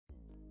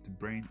The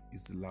brain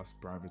is the last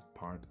private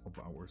part of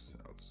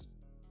ourselves,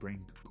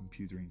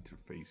 brain-computer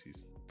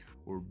interfaces,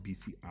 or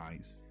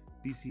BCIs.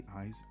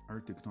 BCIs are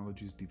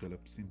technologies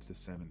developed since the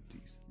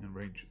 70s and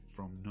range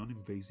from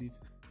non-invasive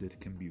that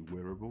can be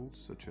wearable,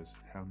 such as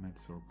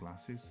helmets or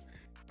glasses,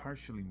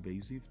 partially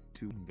invasive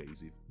to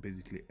invasive,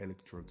 basically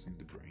electrodes in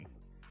the brain.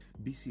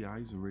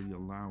 BCIs already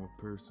allow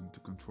a person to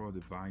control a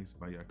device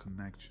via a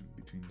connection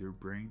between their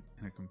brain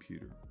and a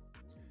computer.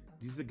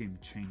 This is a game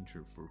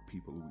changer for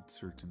people with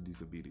certain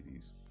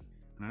disabilities.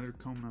 Another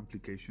common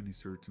application is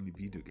certainly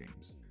video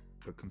games,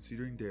 but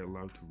considering they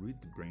allow to read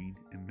the brain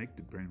and make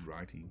the brain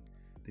writing,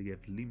 they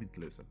have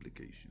limitless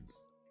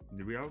applications. In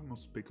the realm of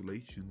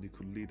speculation, they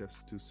could lead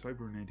us to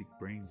cybernetic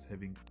brains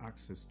having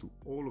access to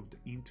all of the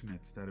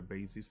internet's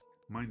databases,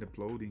 mind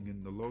uploading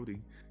and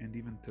downloading, and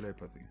even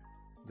telepathy.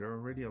 There are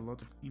already a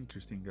lot of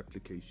interesting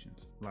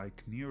applications,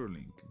 like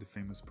Neuralink, the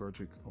famous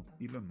project of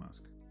Elon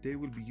Musk. They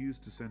will be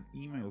used to send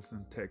emails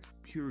and text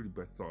purely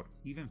by thought.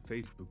 Even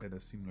Facebook had a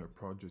similar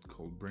project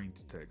called Brain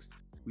to Text,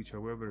 which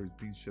however has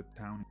been shut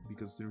down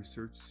because the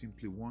research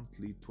simply won't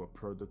lead to a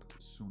product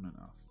soon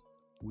enough.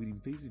 With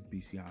invasive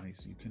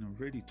BCIs, you can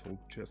already talk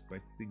just by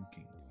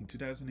thinking. In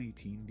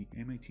 2018, the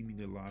MIT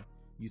Media Lab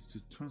used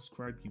to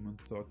transcribe human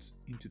thoughts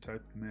into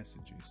typed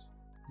messages.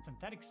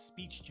 Synthetic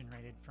speech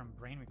generated from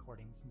brain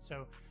recordings. And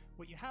so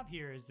what you have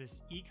here is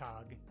this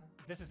ECOG.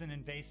 This is an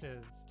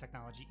invasive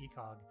technology,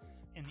 ECOG.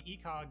 And the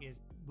ECOG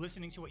is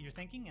listening to what you're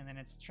thinking, and then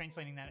it's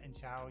translating that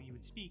into how you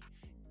would speak.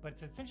 But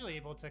it's essentially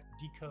able to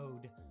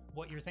decode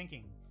what you're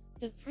thinking.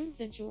 The proof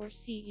that you are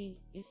seeking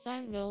is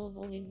not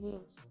available in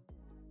books.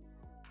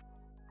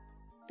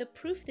 The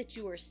proof that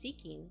you are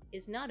seeking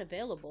is not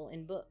available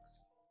in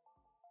books.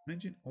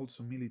 Imagine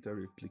also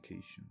military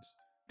applications.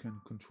 Can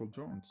control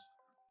drones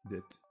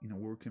that in a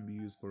war can be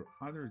used for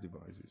other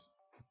devices,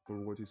 for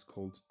what is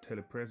called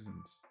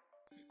telepresence.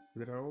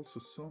 There are also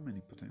so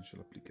many potential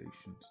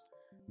applications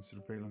and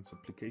surveillance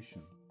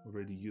application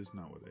already used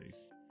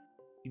nowadays.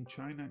 In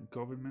China,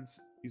 governments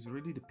is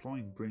already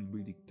deploying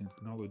brain-reading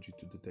technology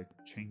to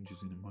detect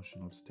changes in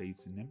emotional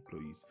states in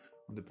employees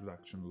on the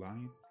production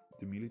line,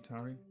 the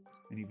military,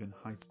 and even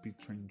high-speed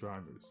train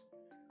drivers.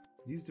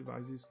 These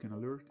devices can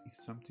alert if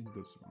something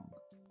goes wrong.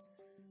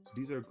 So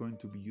these are going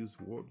to be used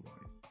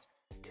worldwide.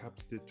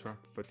 Cabs that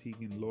track fatigue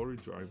in lorry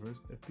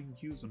drivers have been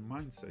used on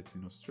mine sites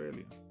in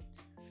Australia.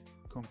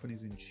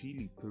 Companies in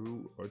Chile,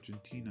 Peru,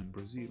 Argentina, and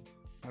Brazil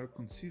are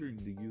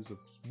considering the use of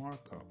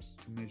smart cups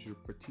to measure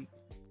fatigue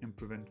and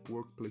prevent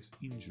workplace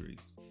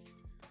injuries.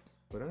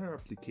 But other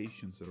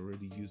applications are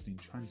already used in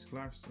Chinese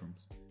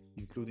classrooms,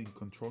 including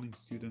controlling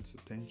students'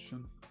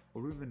 attention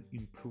or even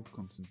improve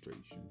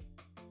concentration.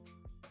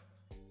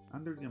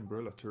 Under the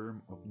umbrella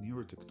term of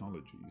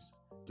neurotechnologies,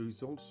 there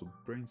is also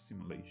brain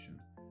stimulation,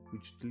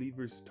 which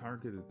delivers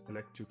targeted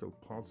electrical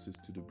pulses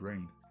to the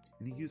brain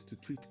and is used to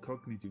treat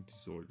cognitive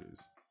disorders.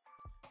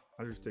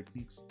 Other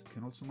techniques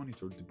can also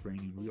monitor the brain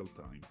in real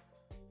time.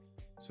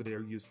 So they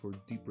are used for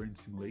deep brain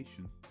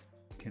simulation,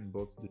 can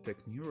both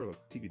detect neural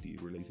activity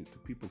related to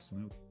people's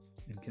mood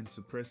and can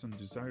suppress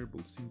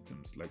undesirable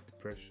symptoms like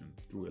depression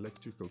through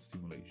electrical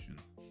stimulation.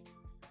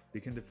 They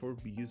can therefore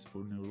be used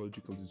for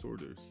neurological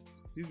disorders.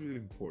 This is really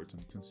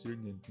important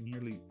considering that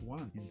nearly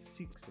 1 in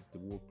 6 of the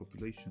world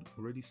population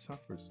already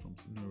suffers from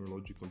some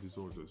neurological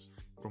disorders,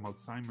 from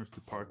Alzheimer's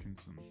to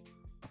Parkinson.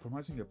 A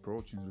promising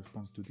approach in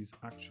response to this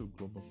actual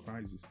global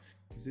crisis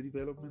is the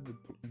development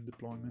and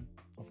deployment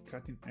of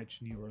cutting-edge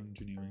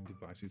neuroengineering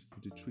devices for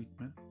the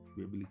treatment,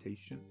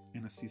 rehabilitation,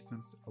 and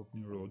assistance of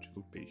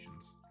neurological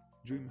patients.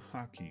 Dream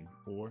hacking,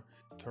 or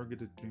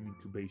targeted dream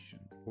incubation,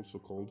 also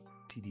called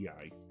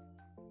TDI.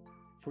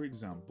 For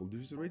example,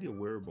 there is already a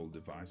wearable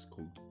device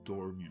called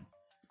Dormio.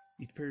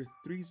 It pairs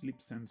 3 sleep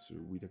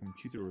sensors with a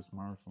computer or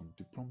smartphone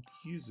to prompt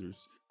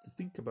users to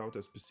think about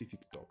a specific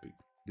topic.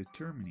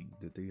 Determining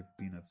that they have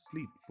been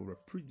asleep for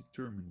a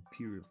predetermined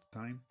period of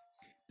time,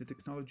 the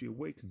technology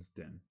awakens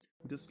them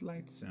with a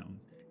slight sound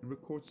and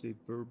records their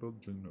verbal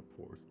dream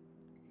report.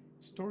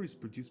 Stories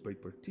produced by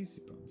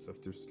participants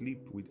after sleep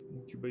with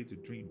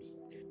incubated dreams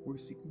were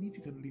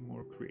significantly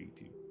more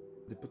creative.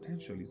 The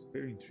potential is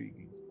very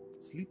intriguing.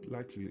 Sleep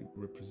likely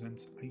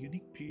represents a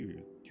unique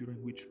period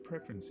during which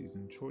preferences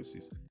and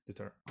choices that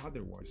are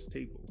otherwise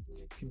stable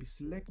can be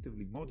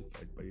selectively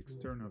modified by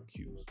external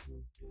cues.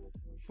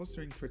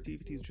 Fostering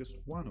creativity is just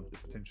one of the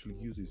potential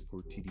uses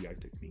for TDI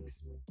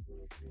techniques.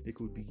 They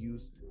could be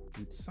used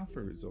with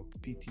sufferers of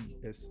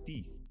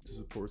PTSD to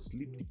support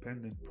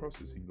sleep-dependent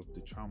processing of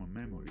the trauma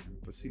memory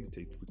and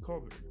facilitate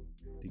recovery.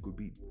 They could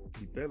be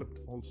developed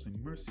also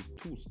immersive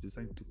tools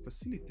designed to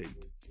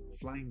facilitate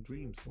flying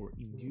dreams or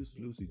induce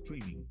lucid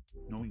dreaming,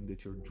 knowing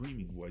that you're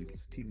dreaming while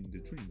still in the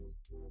dream.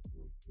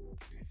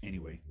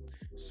 Anyway,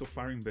 so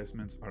far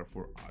investments are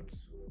for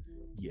ads.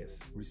 Yes,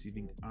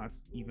 receiving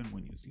ads even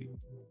when you sleep.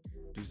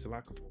 There is a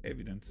lack of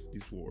evidence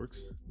this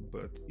works,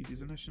 but it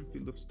is a national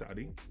field of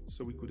study,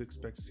 so we could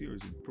expect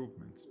serious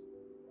improvements.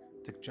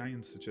 Tech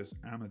giants such as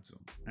Amazon,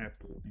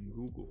 Apple, and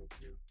Google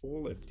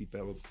all have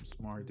developed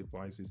smart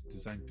devices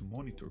designed to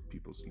monitor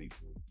people's sleep.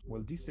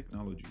 While these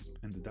technologies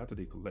and the data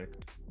they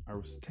collect are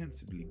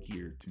ostensibly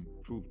geared to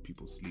improve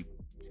people's sleep,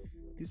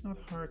 it is not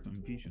hard to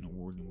envision a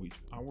world in which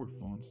our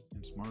phones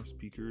and smart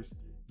speakers,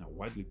 now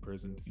widely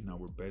present in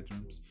our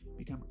bedrooms,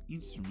 become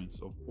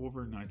instruments of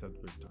overnight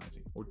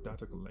advertising or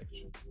data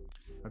collection.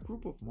 A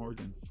group of more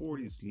than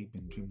 40 sleep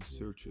and dream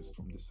researchers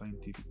from the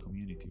scientific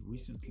community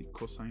recently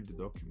co-signed a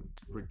document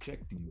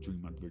rejecting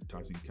dream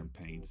advertising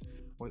campaigns,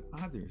 while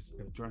others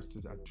have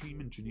drafted a dream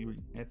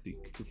engineering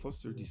ethic to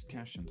foster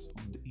discussions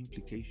on the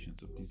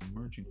implications of this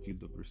emerging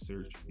field of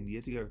research and the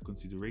ethical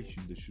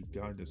consideration that should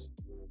guide us.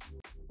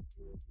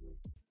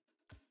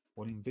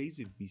 While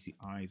invasive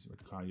BCIs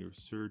require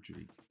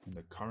surgery and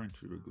are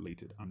currently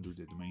regulated under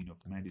the domain of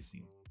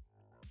medicine,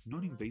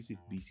 non-invasive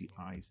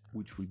BCIs,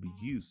 which will be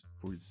used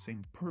for the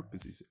same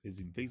purposes as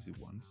invasive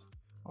ones,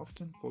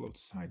 often fall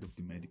outside of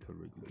the medical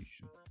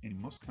regulation, and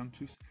in most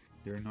countries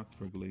they are not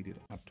regulated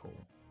at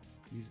all.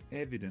 It is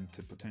evident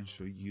a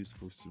potential use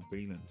for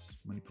surveillance,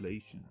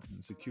 manipulation,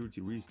 and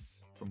security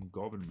risks from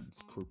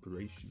governments,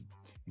 corporations,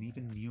 and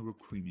even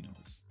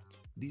neurocriminals.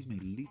 These may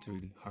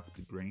literally hack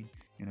the brain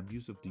and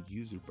abuse of the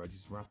user by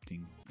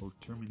disrupting or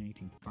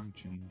terminating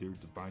function in their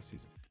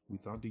devices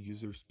without the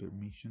user's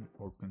permission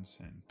or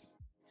consent.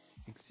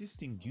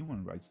 Existing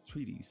human rights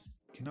treaties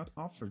cannot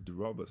offer the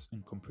robust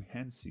and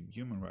comprehensive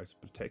human rights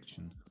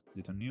protection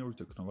that a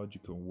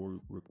neurotechnological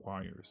world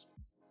requires.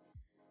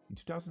 In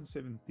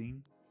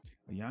 2017,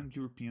 a young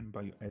European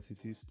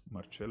bioethicist,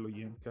 Marcello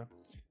Ienca,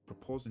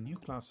 proposed a new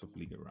class of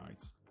legal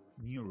rights,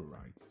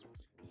 Neuro-rights,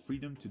 the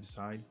freedom to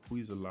decide who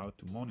is allowed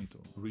to monitor,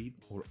 read,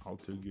 or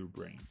alter your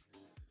brain.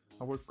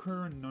 Our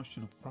current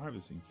notion of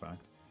privacy, in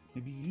fact,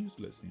 may be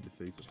useless in the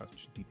face of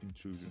such deep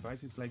intrusion.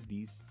 Devices like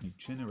these may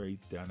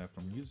generate data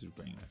from user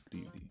brain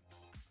activity.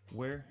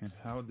 Where and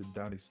how the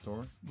data is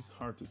stored is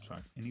hard to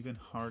track and even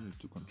harder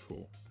to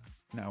control.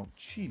 Now,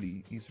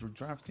 Chile is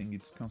redrafting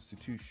its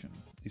constitution,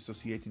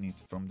 dissociating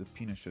it from the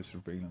Pinochet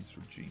surveillance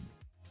regime.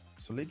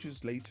 So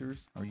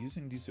legislators are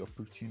using this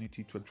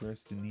opportunity to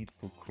address the need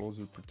for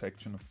closer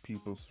protection of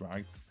people's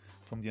rights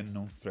from the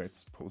unknown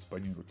threats posed by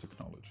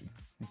neurotechnology.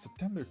 In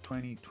September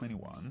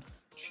 2021,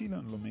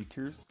 Chilean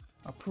lawmakers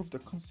approved a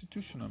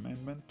constitutional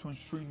amendment to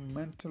ensuring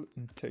mental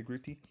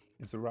integrity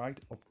is a right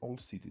of all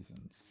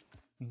citizens.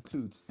 It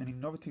includes an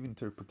innovative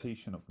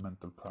interpretation of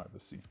mental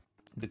privacy.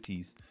 That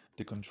is,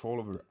 the control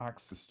over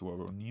access to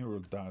our neural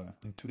data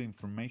and to the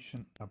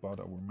information about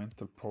our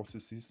mental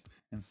processes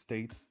and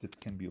states that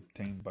can be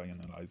obtained by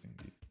analyzing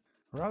it.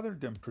 Rather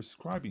than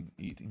prescribing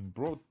it in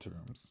broad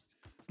terms,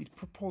 it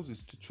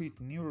proposes to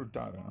treat neural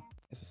data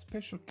as a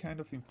special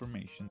kind of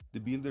information. The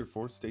bill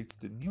therefore states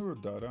that neural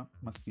data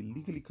must be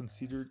legally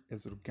considered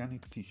as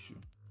organic tissue.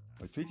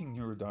 By treating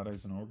neural data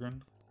as an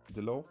organ,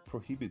 the law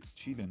prohibits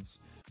Chileans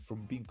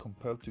from being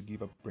compelled to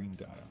give up brain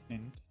data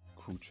and,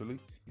 crucially,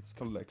 its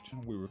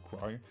collection will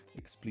require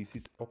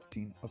explicit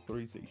opt-in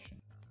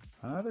authorization.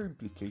 Another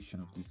implication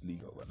of this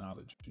legal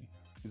analogy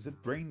is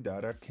that brain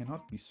data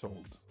cannot be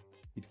sold.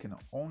 It can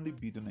only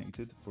be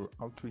donated for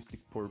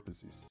altruistic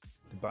purposes.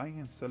 The buying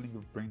and selling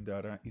of brain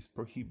data is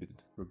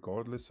prohibited,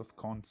 regardless of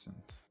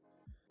consent.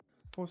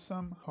 For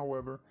some,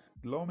 however,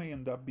 the law may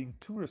end up being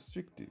too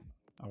restrictive.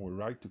 Our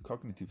right to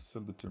cognitive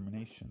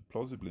self-determination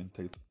plausibly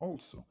entails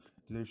also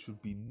that there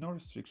should be no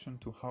restriction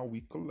to how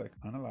we collect,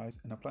 analyze,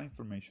 and apply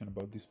information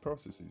about these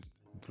processes,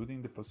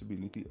 including the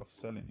possibility of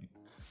selling it.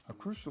 A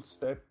crucial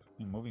step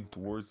in moving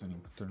towards an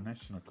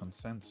international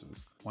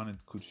consensus, one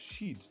that could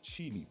shield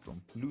Chile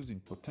from losing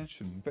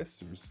potential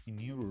investors in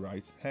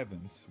neuro-rights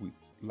heavens with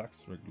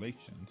lax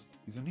regulations,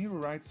 is a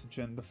neuro-rights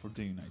agenda for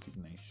the United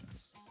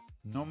Nations.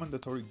 No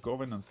mandatory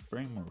governance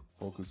framework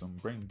focused on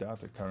brain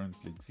data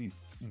currently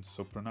exists in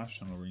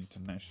supranational or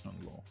international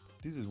law.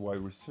 This is why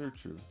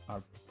researchers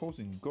are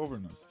proposing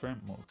governance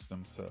frameworks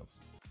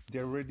themselves. They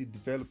are already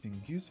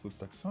developing useful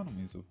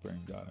taxonomies of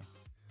brain data.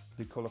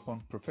 They call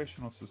upon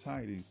professional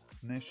societies,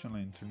 national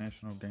and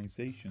international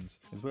organizations,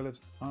 as well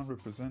as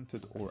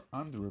unrepresented or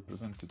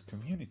underrepresented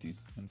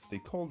communities and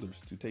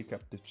stakeholders to take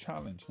up the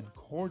challenge and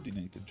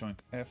coordinate a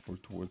joint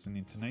effort towards an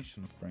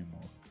international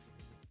framework.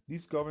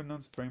 These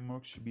governance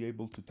frameworks should be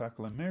able to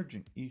tackle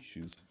emerging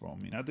issues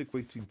from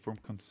inadequate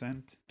informed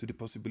consent to the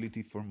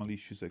possibility for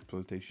malicious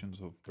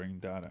exploitations of brain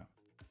data,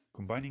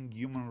 combining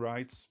human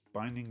rights,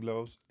 binding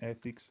laws,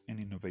 ethics, and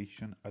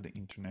innovation at the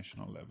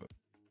international level.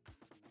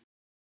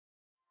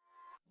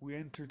 We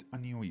entered a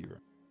new era,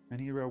 an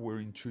era where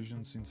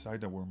intrusions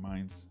inside our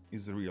minds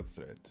is a real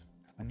threat,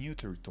 a new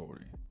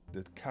territory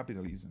that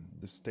capitalism,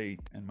 the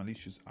state, and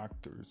malicious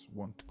actors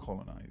want to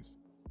colonize.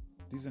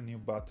 This is a new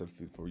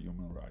battlefield for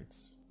human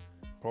rights.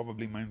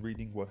 Probably mind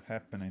reading what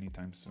happened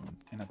anytime soon,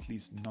 and at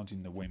least not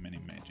in the way many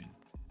imagine.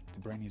 The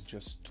brain is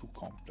just too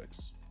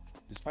complex.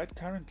 Despite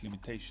current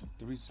limitations,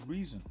 there is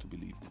reason to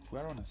believe that we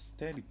are on a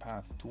steady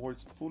path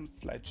towards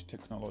full-fledged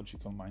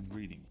technological mind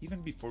reading.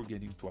 Even before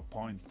getting to a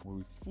point where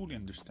we fully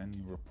understand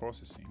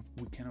neuroprocessing,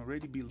 we can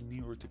already build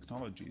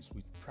neurotechnologies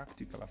with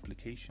practical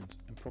applications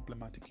and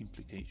problematic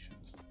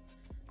implications.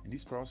 In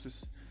this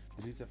process,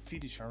 There is a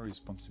fiduciary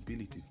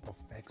responsibility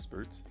of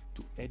experts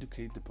to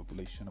educate the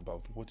population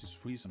about what is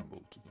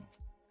reasonable to do.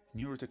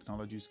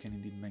 Neurotechnologies can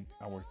indeed make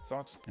our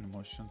thoughts and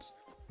emotions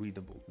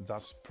readable,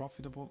 thus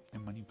profitable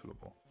and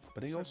manipulable.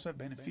 But they also have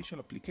beneficial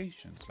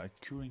applications like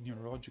curing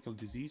neurological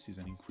diseases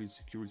and increased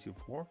security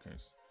of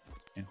workers.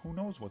 And who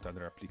knows what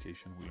other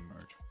application will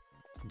emerge.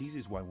 This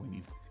is why we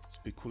need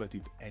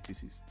speculative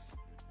ethicists.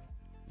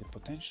 The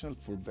potential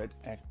for bad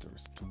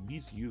actors to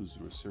misuse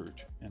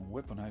research and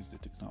weaponize the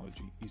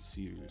technology is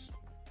serious.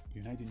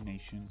 United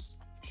Nations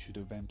should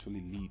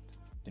eventually lead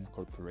the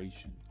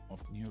incorporation of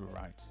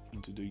neuro-rights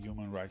into the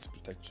human rights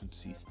protection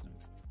system.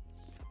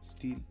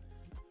 Still,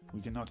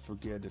 we cannot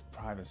forget that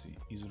privacy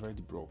is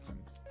already broken.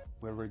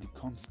 We are already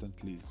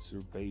constantly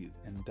surveilled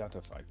and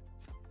datafied.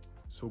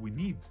 So we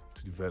need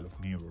to develop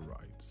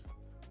neuro-rights,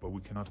 but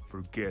we cannot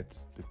forget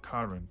the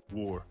current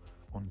war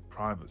on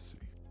privacy.